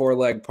 and it's a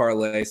 4-leg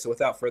parlay. So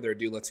without further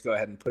ado, let's go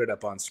ahead and put it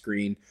up on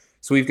screen.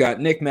 So we've got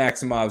Nick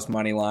Maximov's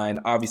money line.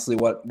 Obviously,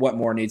 what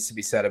more needs to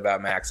be said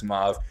about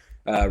Maximov?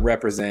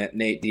 Represent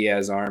Nate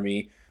Diaz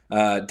Army.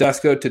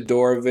 Dusko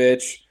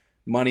Todorovic.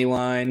 Money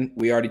line,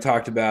 we already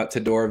talked about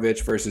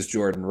Todorovic versus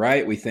Jordan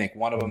Wright. We think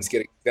one of them's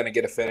going to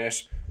get a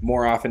finish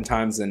more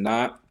oftentimes than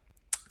not.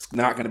 It's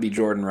not going to be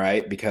Jordan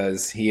Wright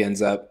because he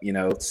ends up,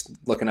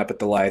 looking up at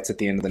the lights at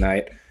the end of the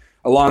night.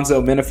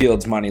 Alonzo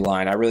Minifield's money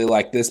line. I really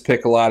like this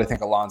pick a lot. I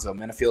think Alonzo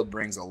Minifield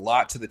brings a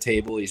lot to the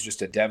table. He's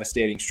just a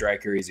devastating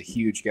striker. He's a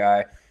huge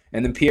guy.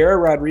 And then Piero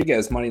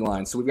Rodriguez money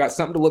line. So we've got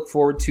something to look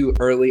forward to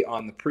early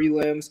on the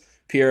prelims.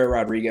 Piero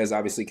Rodriguez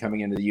obviously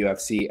coming into the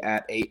UFC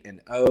at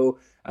 8-0.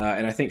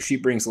 And I think she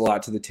brings a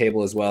lot to the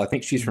table as well. I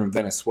think she's from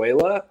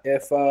Venezuela,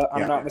 if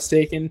I'm not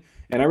mistaken.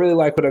 And I really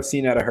like what I've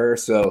seen out of her.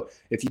 So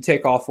if you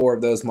take all 4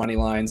 of those money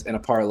lines in a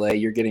parlay,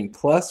 you're getting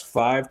plus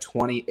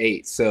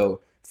 528.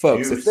 So,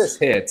 folks, if this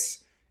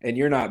hits and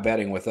you're not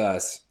betting with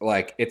us,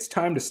 like, it's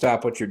time to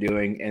stop what you're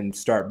doing and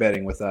start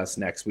betting with us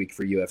next week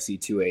for UFC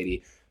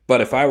 280.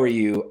 But if I were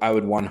you, I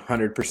would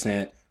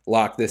 100%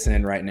 lock this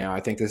in right now. I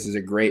think this is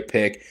a great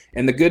pick.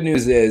 And the good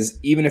news is,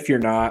 even if you're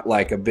not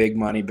like a big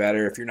money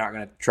bettor, if you're not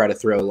going to try to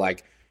throw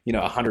like,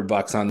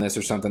 $100 on this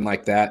or something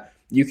like that,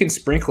 you can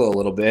sprinkle a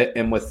little bit.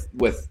 And with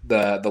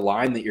the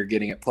line that you're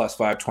getting at plus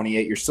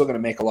 528, you're still going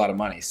to make a lot of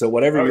money. So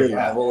whatever your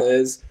level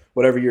is,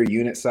 whatever your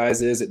unit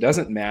size is, it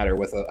doesn't matter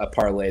with a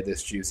parlay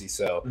this juicy.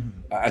 So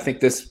I think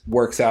this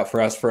works out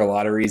for us for a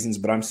lot of reasons,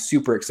 but I'm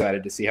super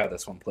excited to see how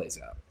this one plays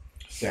out.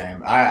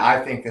 Same. I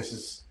think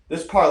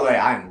this parlay,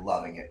 I'm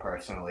loving it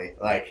personally.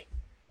 Like,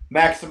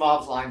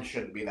 Maximov's line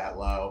shouldn't be that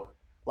low.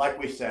 Like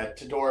we said,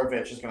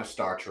 Todorovic is going to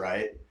start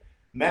right.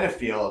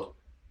 Menifield,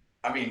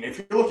 I mean, if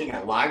you're looking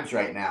at lines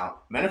right now,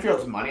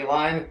 Menifield's money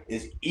line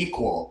is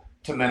equal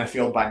to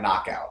Menifield by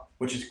knockout,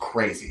 which is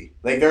crazy.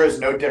 Like, there is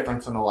no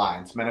difference in the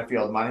lines.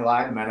 Menifield money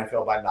line,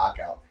 Menifield by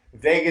knockout.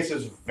 Vegas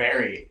is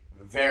very,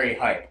 very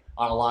hype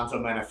on Alonzo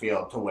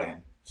Menifield to win.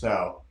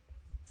 So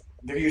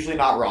they're usually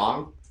not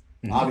wrong.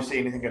 Mm-hmm. Obviously,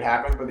 anything could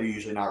happen, but they're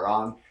usually not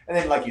wrong. And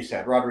then, like you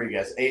said,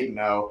 Rodriguez,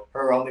 8-0.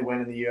 Her only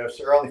win in the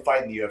UFC, her only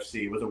fight in the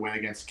UFC was a win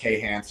against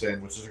Kay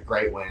Hansen, which is a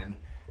great win.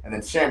 And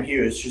then Sam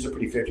Hughes, she's a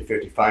pretty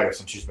 50-50 fighter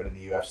since she's been in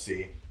the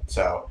UFC.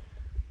 So,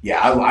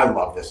 yeah, I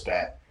love this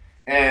bet.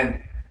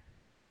 And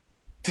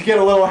to get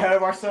a little ahead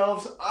of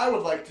ourselves, I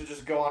would like to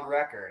just go on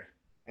record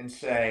and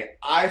say,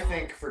 I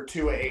think for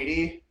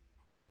 280,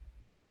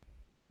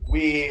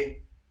 we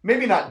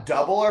maybe not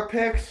double our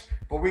picks,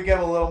 but we get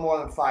a little more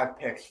than 5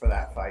 picks for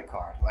that fight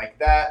card. Like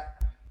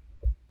that,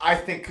 I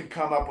think could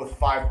come up with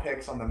 5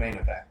 picks on the main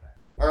event.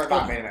 Or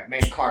not main event,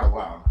 main card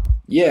alone.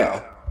 Yeah.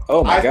 So,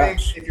 oh my gosh. I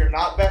think if you're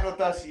not betting with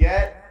us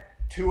yet,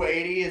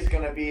 280 is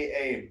going to be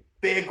a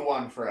big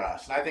one for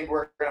us. And I think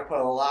we're going to put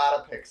a lot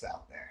of picks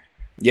out there.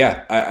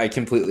 Yeah, I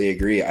completely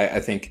agree. I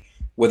think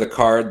with a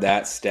card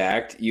that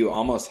stacked, you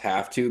almost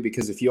have to,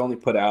 because if you only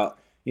put out,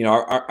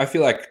 I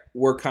feel like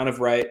we're kind of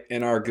right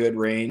in our good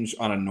range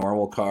on a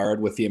normal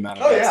card with the amount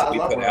of bets that we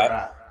put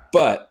out.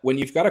 But when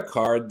you've got a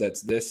card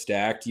that's this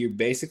stacked, you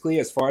basically,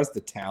 as far as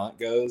the talent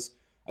goes,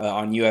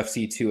 on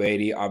UFC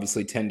 280,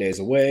 obviously 10 days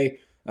away.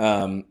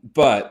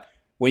 But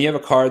when you have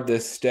a card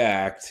this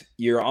stacked,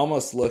 you're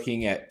almost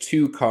looking at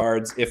 2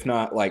 cards, if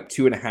not like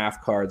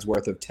 2.5 cards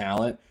worth of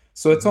talent.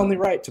 So it's only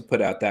right to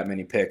put out that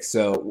many picks.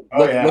 So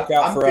look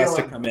out for us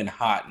to come in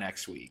hot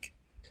next week.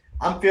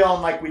 I'm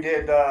feeling like we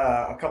did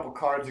a couple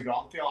cards ago.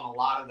 I'm feeling a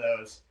lot of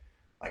those,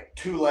 like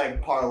 2-leg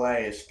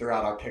parlays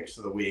throughout our picks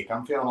of the week.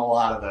 I'm feeling a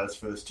lot of those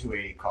for this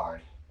 280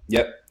 card.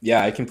 Yep.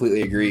 Yeah, I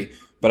completely agree.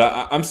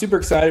 But I'm super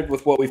excited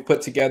with what we've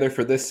put together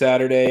for this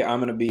Saturday. I'm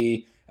going to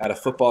be at a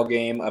football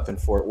game up in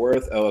Fort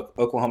Worth,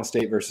 Oklahoma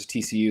State versus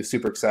TCU.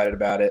 Super excited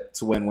about it.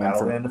 It's a win-win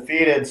for me.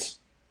 Undefeateds.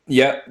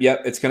 Yep.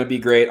 It's going to be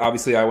great.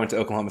 Obviously, I went to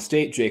Oklahoma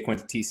State. Jake went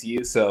to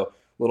TCU, so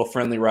a little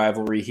friendly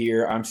rivalry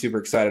here. I'm super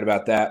excited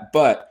about that.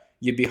 But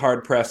you'd be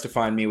hard-pressed to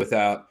find me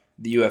without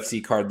the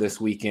UFC card this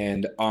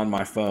weekend on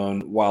my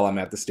phone while I'm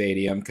at the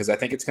stadium, because I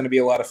think it's going to be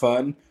a lot of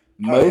fun,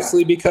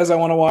 mostly because I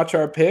want to watch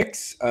our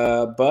picks.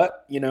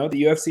 But, the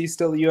UFC is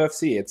still the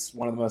UFC. It's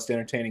one of the most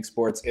entertaining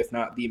sports, if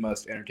not the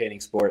most entertaining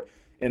sport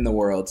in the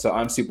world. So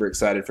I'm super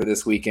excited for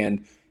this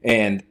weekend.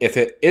 And if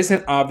it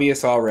isn't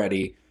obvious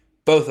already,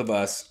 both of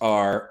us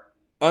are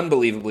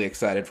unbelievably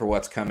excited for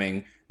what's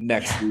coming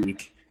next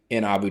week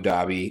in Abu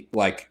Dhabi.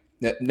 Like,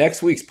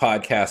 next week's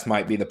podcast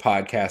might be the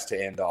podcast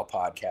to end all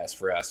podcasts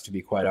for us, to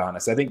be quite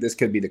honest. I think this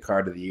could be the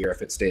card of the year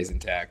if it stays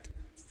intact.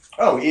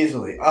 Oh,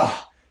 easily.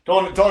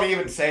 Don't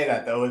even say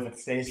that, though, if it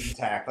stays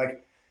intact.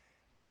 Like,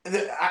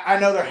 I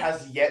know there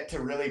has yet to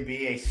really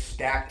be a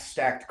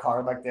stacked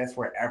card like this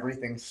where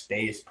everything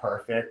stays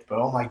perfect. But,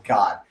 oh, my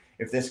God,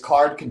 if this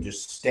card can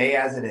just stay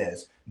as it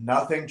is,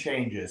 nothing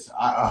changes,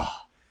 it'd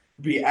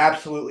be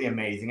absolutely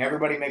amazing.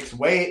 Everybody makes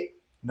weight.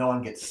 No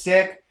one gets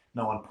sick.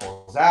 No one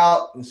pulls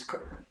out.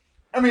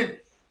 I mean,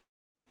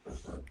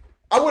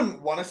 I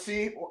wouldn't want to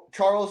see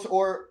Charles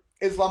or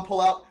Islam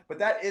pull out, but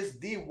that is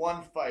the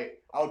one fight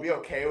I would be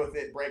okay with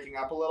it breaking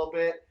up a little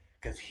bit,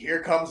 because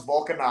here comes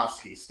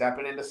Volkanovski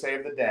stepping in to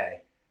save the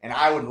day, and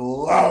I would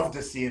love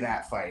to see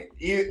that fight.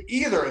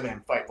 Either of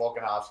them fight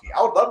Volkanovski.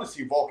 I would love to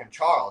see Volk and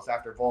Charles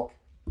after Volk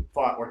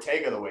fought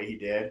Ortega the way he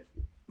did.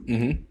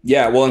 Mm-hmm.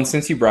 Yeah, well, and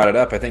since you brought it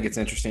up, I think it's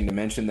interesting to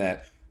mention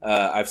that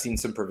I've seen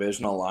some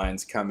provisional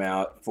lines come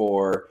out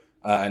for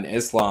an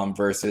Islam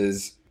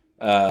versus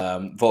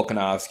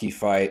Volkanovski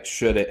fight,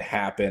 should it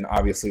happen.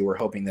 Obviously, we're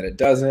hoping that it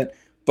doesn't,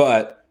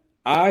 but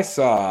I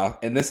saw,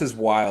 and this is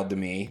wild to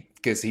me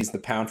because he's the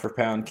pound for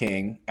pound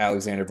king,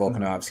 Alexander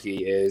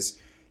Volkanovski is,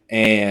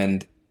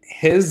 and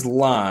his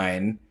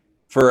line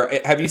for,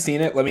 have you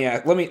seen it? Let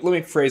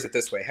me phrase it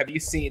this way. Have you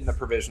seen the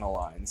provisional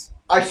lines?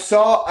 I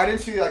didn't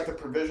see like the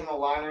provisional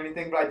line or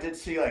anything, but I did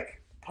see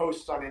like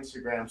posts on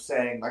Instagram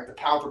saying like the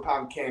pound for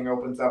pound king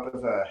opens up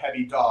as a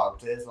heavy dog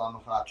to Islam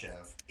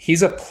Makhachev.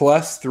 He's a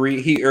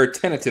 +3. Or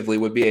tentatively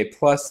would be a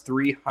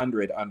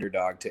 +300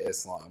 underdog to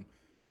Islam.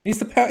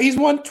 He's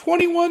won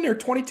 21 or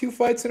 22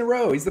 fights in a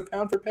row. He's the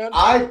pound for pound.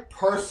 I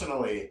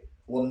personally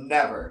will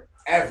never,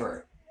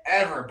 ever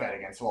bet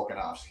against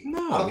Volkanovski.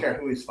 No. I don't care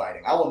who he's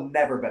fighting. I will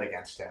never bet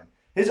against him.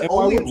 His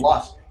only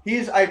loss,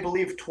 he's, I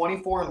believe,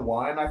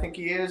 24-1. I think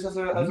he is as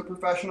a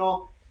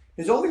professional.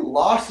 His only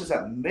loss is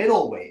at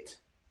middleweight.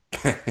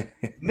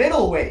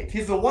 Middleweight.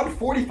 He's the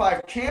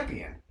 145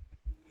 champion.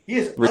 He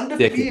is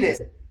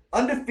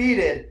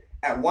undefeated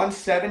at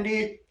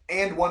 170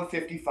 and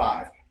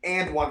 155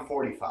 and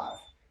 145.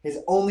 His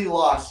only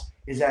loss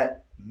is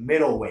at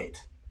middleweight.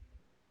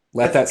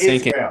 Let that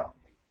sink in.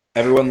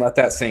 Everyone let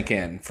that sink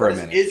in for a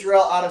minute.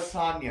 Israel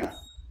Adesanya.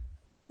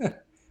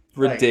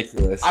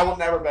 Ridiculous. I will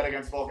never bet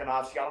against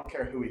Volkanovski. I don't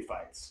care who he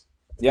fights.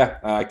 Yeah,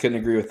 I couldn't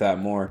agree with that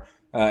more.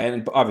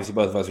 And obviously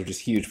both of us are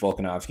just huge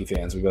Volkanovski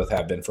fans. We both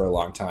have been for a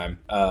long time.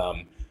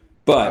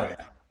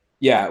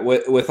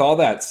 With all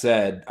that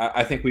said,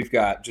 I think we've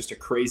got just a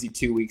crazy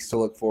 2 weeks to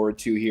look forward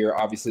to here.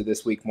 Obviously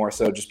this week more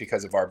so just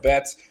because of our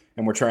bets,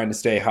 and we're trying to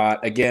stay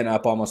hot. Again,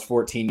 up almost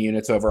 14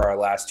 units over our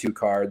last two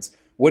cards.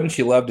 Wouldn't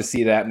you love to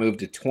see that move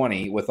to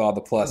 20 with all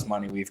the plus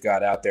money we've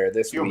got out there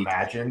this week? Can you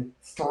imagine?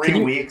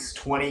 3 weeks,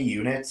 20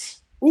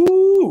 units?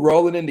 Ooh,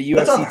 rolling into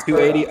UFC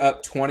 280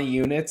 up 20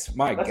 units.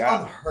 That's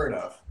God. Unheard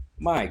of.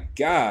 My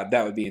God,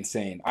 that would be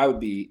insane. I was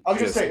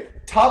gonna say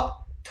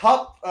top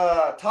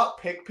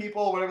pick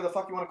people, whatever the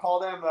fuck you want to call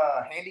them,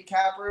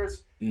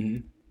 handicappers.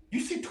 Mm-hmm. You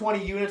see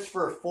 20 units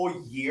for a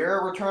full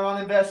year return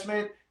on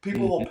investment,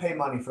 people will pay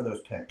money for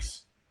those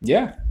picks.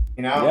 Yeah.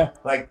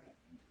 Like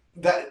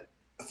that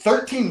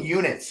 13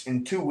 units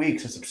in 2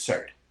 weeks is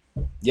absurd.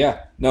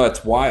 Yeah. No,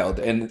 it's wild.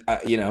 And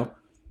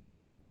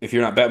if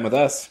you're not betting with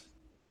us,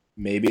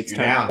 maybe it's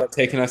time to start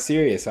taking us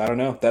serious. I don't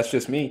know. That's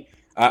just me.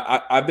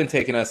 I've been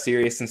taking us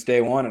serious since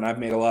day one, and I've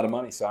made a lot of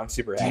money, so I'm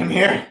super happy. Same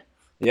here.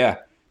 Yeah,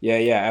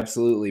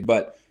 absolutely.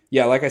 But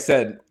yeah, like I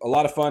said, a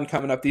lot of fun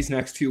coming up these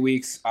next 2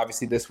 weeks.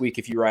 Obviously, this week,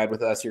 if you ride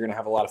with us, you're going to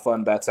have a lot of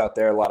fun bets out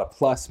there, a lot of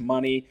plus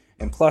money,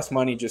 and plus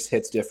money just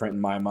hits different in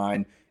my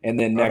mind. And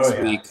then next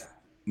week,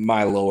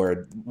 my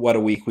Lord, what a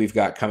week we've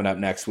got coming up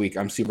next week.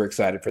 I'm super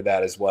excited for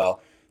that as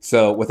well.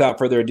 So without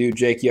further ado,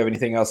 Jake, you have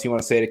anything else you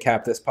want to say to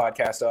cap this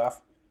podcast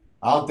off?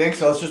 I don't think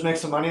so. Let's just make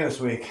some money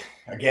this week.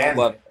 Again.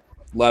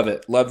 Love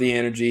it. Love the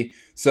energy.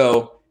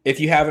 So if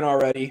you haven't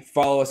already,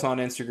 follow us on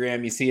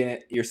Instagram.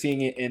 You're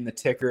seeing it in the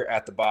ticker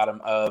at the bottom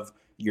of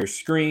your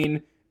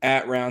screen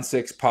at Round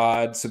 6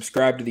 Pod.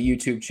 Subscribe to the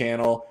YouTube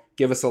channel.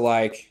 Give us a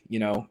like.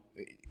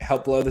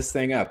 Help blow this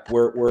thing up.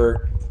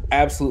 We're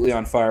absolutely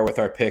on fire with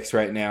our picks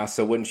right now.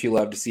 So wouldn't you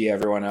love to see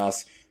everyone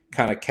else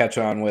kind of catch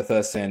on with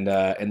us and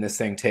this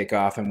thing take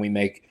off, and we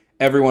make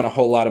everyone a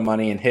whole lot of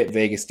money and hit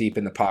Vegas deep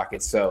in the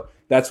pockets. So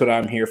that's what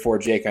I'm here for,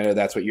 Jake. I know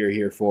that's what you're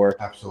here for.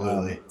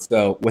 Absolutely.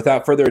 So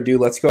without further ado,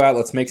 let's go out.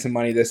 Let's make some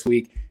money this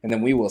week. And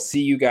then we will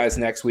see you guys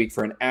next week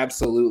for an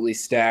absolutely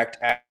stacked,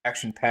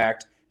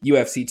 action-packed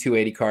UFC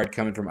 280 card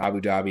coming from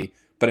Abu Dhabi.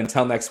 But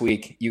until next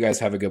week, you guys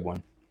have a good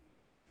one.